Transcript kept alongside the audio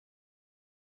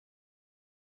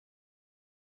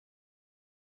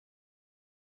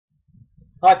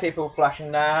Hi people, Flash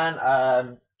and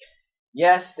Dan.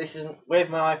 Yes, this is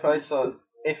with my iPhone, so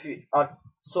I've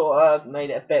sort of made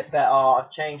it a bit better.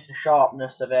 I've changed the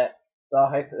sharpness of it, so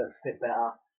I hope it looks a bit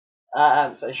better.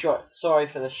 Sorry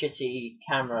for the shitty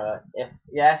camera.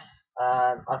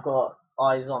 I've got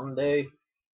eyes on there.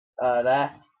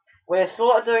 We're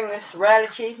sort of doing this rare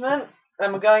achievement,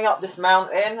 and we're going up this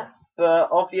mountain, but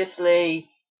obviously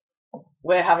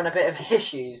we're having a bit of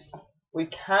issues. We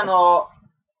cannot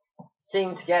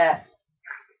seem to get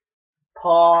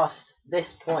past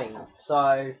this point,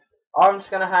 so I'm just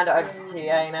going to hand it over to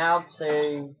TA now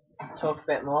to talk a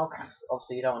bit more, because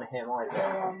obviously you don't want to hear my bit.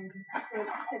 So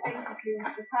basically,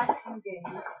 the past few days,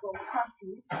 well, the past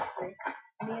week, actually,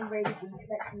 me and Ray have been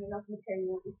collecting enough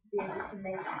material to be able to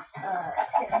make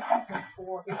achievements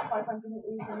for this 500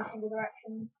 meters in a single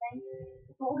direction thing.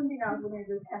 So what we're going to do now is we're going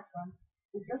to do a test run.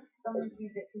 We've just done a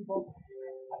few bits and bobs.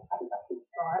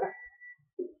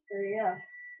 So yeah,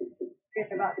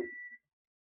 good about it.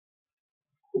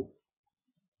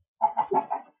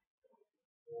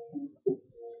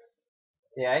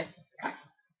 TA?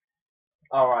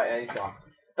 Alright, he's gone.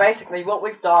 Basically, what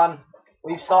we've done,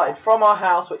 we've started from our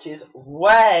house, which is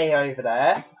way over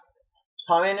there,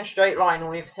 come in a straight line, and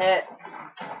we've hit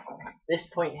this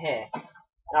point here.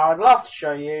 Now, I'd love to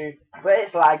show you, but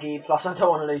it's laggy, plus I don't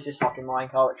want to lose this fucking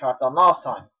minecart, which I've done last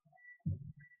time.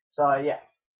 So, yeah.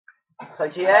 So,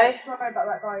 TA? Sorry about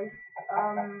that, guys.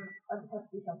 I just have to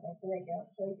do something, so there you go.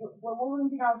 So, what we're going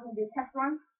to do now is we're going to do a test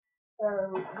run. So,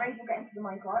 Ray will get into the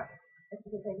minecart. Let's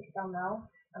just take it down now.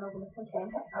 And I'm going to push him,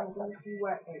 and we're going to see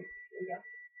where it goes. There we go.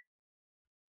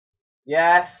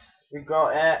 Yes, we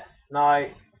got it. No.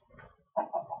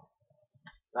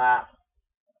 That.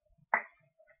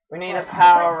 We need a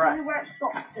power rail. Where it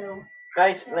stops still.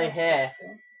 Basically here.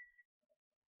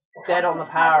 Dead on the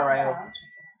power rail.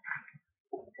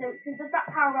 So does that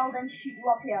power rail then shoot you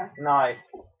up here? No.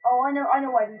 Oh, I know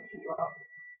why it doesn't shoot you up.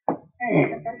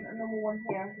 There's a normal one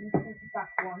here. This is the back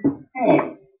one.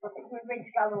 We're ready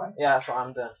to go the other way. Yeah, that's what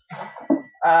I'm doing.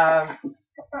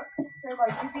 So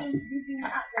like you've been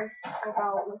at this for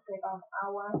about, let's say, about an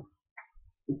hour.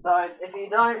 So if you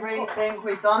don't really think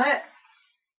we've done it,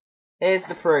 here's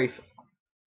the proof.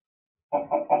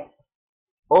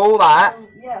 All that.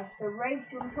 Yeah, so Ray, do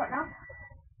you want to try it now?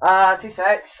 2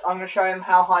 secs. I'm going to show him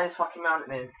how high this fucking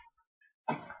mountain is.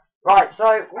 Right,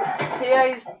 so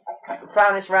TA's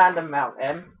found this random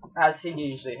mountain, as he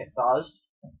usually does,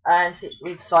 and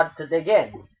we decided to dig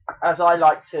in, as I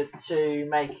like to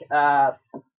make a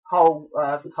whole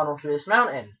tunnel through this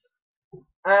mountain.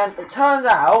 And it turns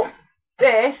out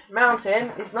this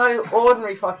mountain is no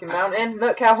ordinary fucking mountain.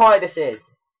 Look how high this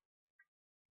is.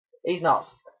 He's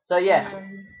nuts. So yes.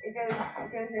 It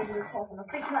goes over the top, and I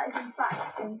think that is in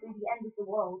fact going through the end of the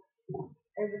world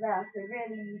over there. So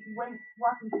really, what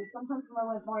happens is sometimes when I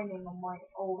went mining on my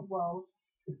old world,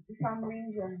 for some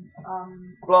reason,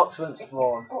 blocks wouldn't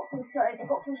spawn. It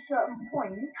got to a certain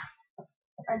point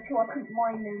until I couldn't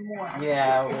mine no more.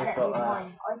 Yeah, we've got that. I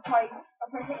tried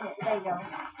hitting it, but there you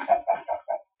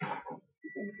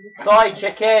go. Die,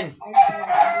 chicken!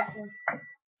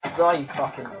 Die, you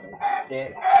fucking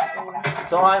dick.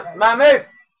 So man, move!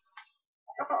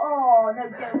 Oh, no,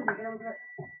 get it.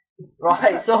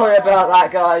 Right, sorry about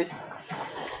that, guys.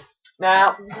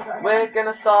 Now, we're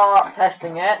gonna start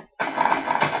testing it,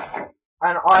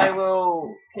 and I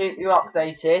will keep you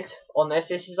updated on this.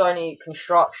 This is only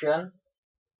construction.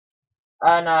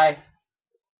 No.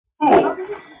 How does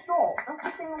it stop? That's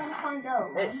the thing I want to find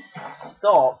out. It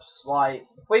stops, like,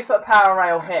 if we put a power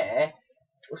rail here,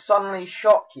 it will suddenly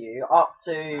shock you up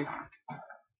to...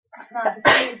 No, the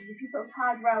thing is, if you put a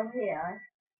power rail here,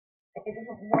 it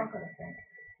doesn't work on anything.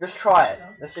 Just try it.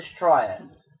 Let's just try it.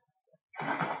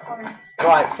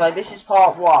 Right, so this is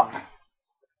part 1.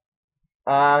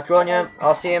 Join you.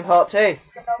 I'll see you in part 2.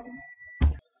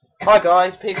 Hi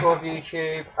guys, people of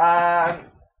YouTube.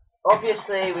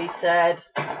 Obviously we said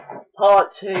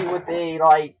part 2 would be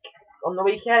like on the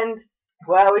weekend.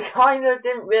 Well, we kind of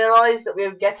didn't realise that we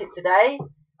would get it today.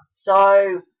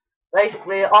 So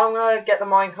basically I'm going to get the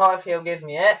minecart if he'll give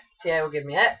me it. TA will give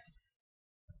me it.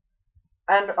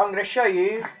 And I'm going to show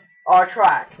you our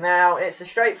track. Now, it's a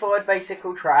straightforward, basic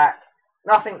track.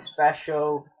 Nothing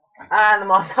special. And the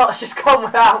minecart's just gone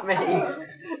without me.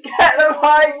 Get the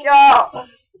minecart!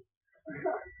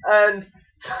 And...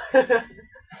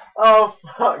 oh,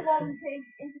 fuck. Oh,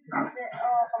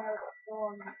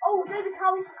 no, the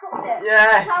cow's cooked it.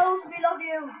 Yeah. Cows, we love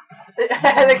you.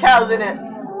 The cow's in it.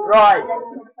 Right.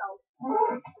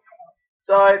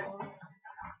 So...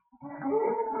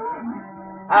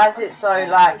 as it's so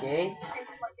laggy,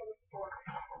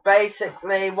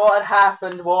 basically what had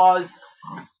happened was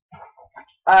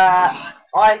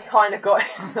I kind of got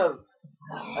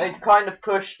I kind of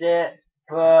pushed it,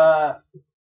 but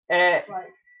it.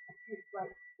 Right.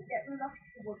 Get rid of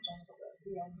the wood then at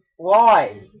the end. Why?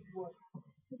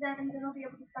 Because then they'll be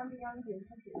able to stand behind you and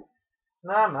touch you.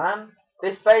 Nah, man.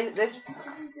 This base, this.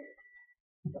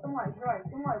 Don't worry, right,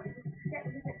 don't worry. Just get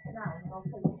rid of it for now and I'll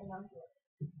put you in under it.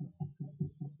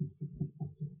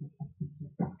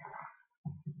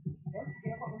 Yes,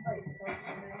 get up on the boat. So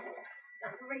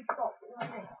that's the rate stop, you know what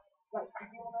I mean? Right, do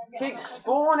you want to get Keep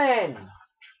spawning!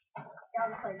 down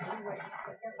the plane? Right,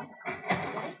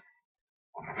 ready?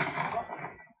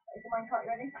 Is the minecart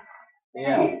ready?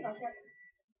 Yeah.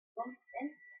 One, in.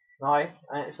 No,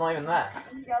 and it's not even there.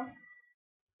 In you go.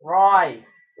 Right.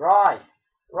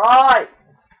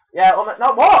 Yeah,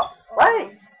 no, what?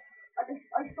 Wait! I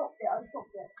stopped it.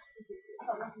 It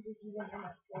felt like you went in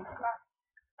that flat.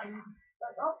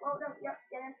 Oh, no, yeah,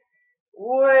 get in.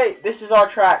 Wait, this is our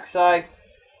track, so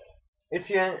if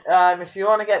you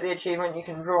want to get the achievement, you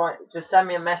can just send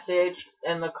me a message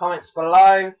in the comments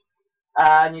below,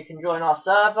 and you can join our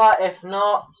server. If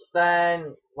not,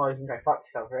 then well, you can go fuck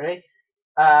yourself, really,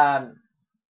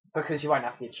 because you won't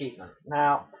have the achievement.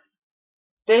 Now,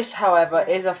 this, however,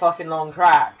 is a fucking long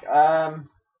track.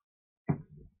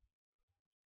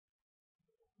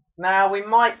 Now we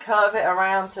might curve it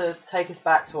around to take us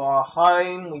back to our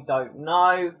home. We don't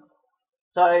know.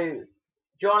 So, do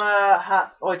you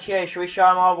wanna or Chie, should we show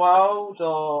them our world,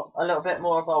 or a little bit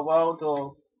more of our world,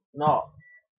 or not?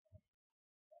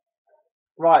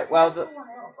 Right. Well, I've got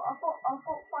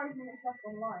 5 minutes left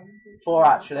online. 4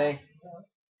 actually.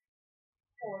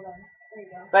 4 then. There you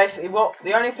go. Basically,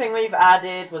 the only thing we've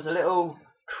added was a little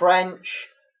trench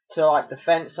to like the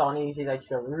fence on easy. They just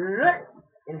go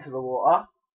into the water.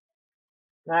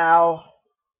 Now,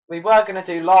 we were going to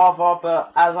do lava,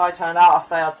 but as I turned out, I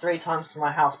failed 3 times till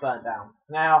my house burnt down.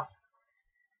 Now,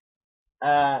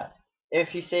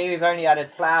 if you see, we've only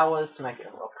added flowers to make it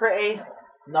a little pretty.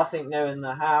 Nothing new in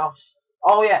the house.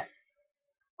 Oh yeah,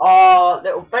 our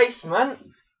little basement.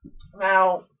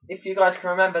 Now, if you guys can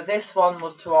remember, this one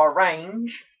was to our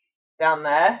range down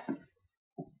there.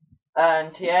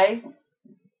 And TA,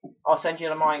 I'll send you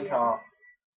the minecart.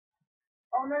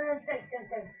 Oh no, don't.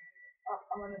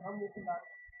 I'm walking back.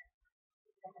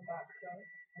 Walking back, so.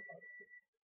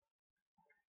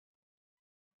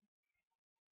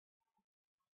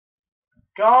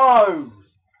 Go!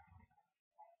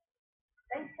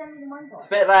 Don't send me the minecart. It's a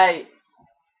bit late.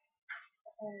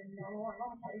 No, I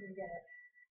can't even get it.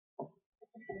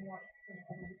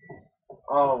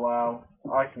 Oh well,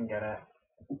 I can get it.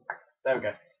 There we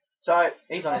go. So,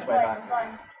 he's on his way back.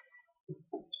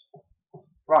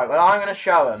 Right, well I'm going to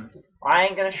show him. I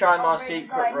ain't going to show him our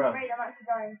secret room. I'm actually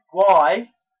dying. Why?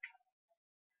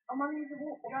 I'm on the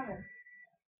walk running.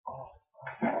 Oh.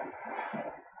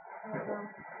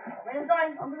 I'm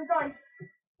dying. I'm gonna die.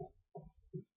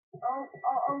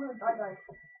 I'm gonna die, guys.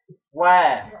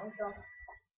 Where?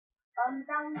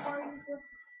 Down by the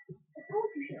thought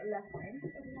you should have left me.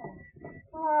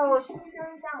 Oh, You should be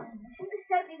going down. You should have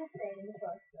sent me the thing in the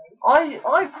first place.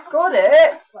 I've got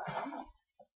it. Well,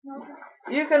 no,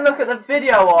 You can look at the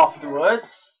video afterwards.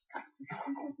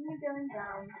 continue going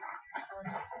down.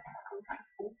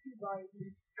 Right,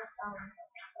 down.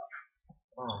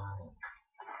 Oh.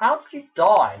 How did you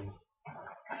die?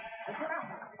 I don't know.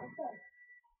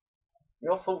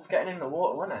 Your fault's getting in the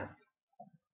water, wasn't it?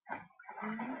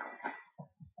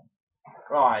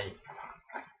 Right.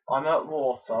 I'm at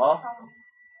water.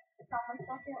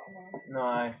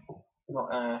 No, not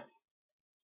there.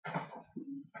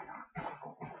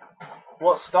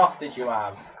 What stuff did you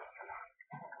have?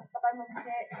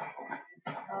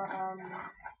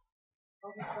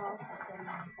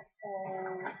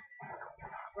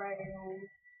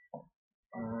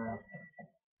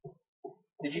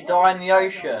 Did you die in the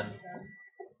ocean?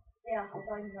 Yeah, I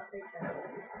died in that big thing.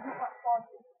 It's not that far,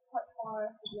 it's quite far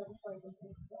to the other side of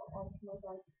things, on my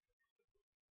side.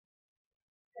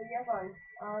 So yeah guys,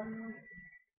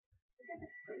 this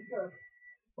is pretty good.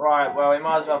 Right, well we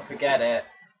might as well forget it.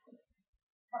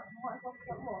 Might as well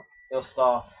get more. Your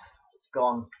stuff. It's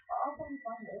gone. I'll probably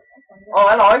find it. I'll find it. Oh,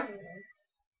 hello!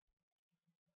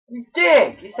 You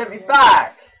dig! You sent me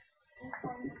back!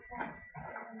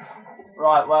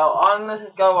 Right, well, I'm going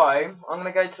to go home. I'm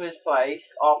going to go to his place,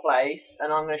 our place,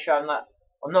 and I'm going to show him that.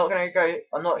 I'm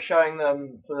not showing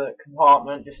them to the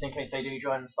compartment just in case they do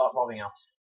join and start robbing us.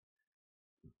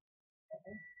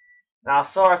 Now,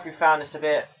 sorry if we found this a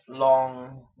bit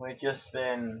long. We've just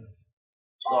been.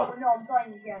 Oh, no, I'm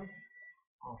dying again.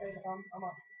 I'm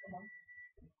up.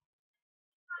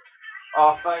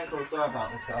 Our phone call, sorry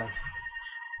about this, guys.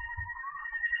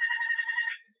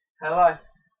 Hello.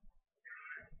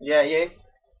 Yeah, you?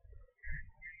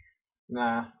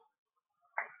 Nah.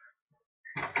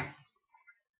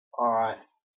 Alright.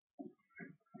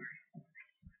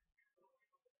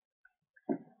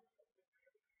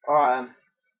 Alright,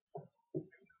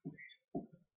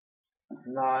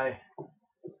 no.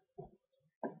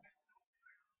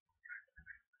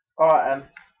 Alright,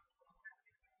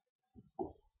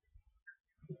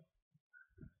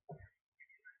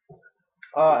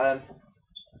 Alright,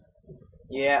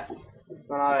 yeah.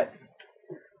 Alright.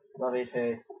 Love you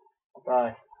too.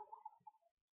 Bye.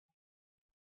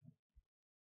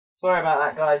 Sorry about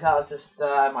that, guys. That was just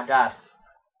my dad.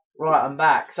 Right, I'm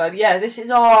back. So yeah, this is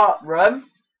our room.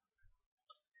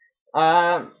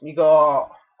 You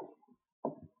got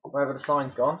wherever the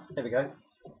sign's gone. Here we go.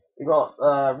 You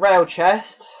got rail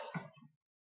chest.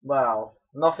 Well,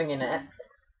 nothing in it.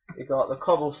 You got the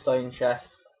cobblestone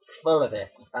chest full of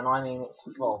it, and I mean it's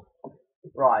full.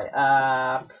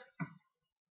 Right.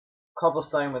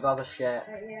 Cobblestone with other shit.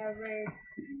 Yeah, right.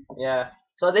 Yeah.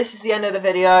 So this is the end of the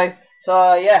video.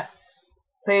 So yeah,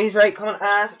 please rate, comment,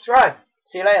 and subscribe.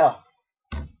 See you later.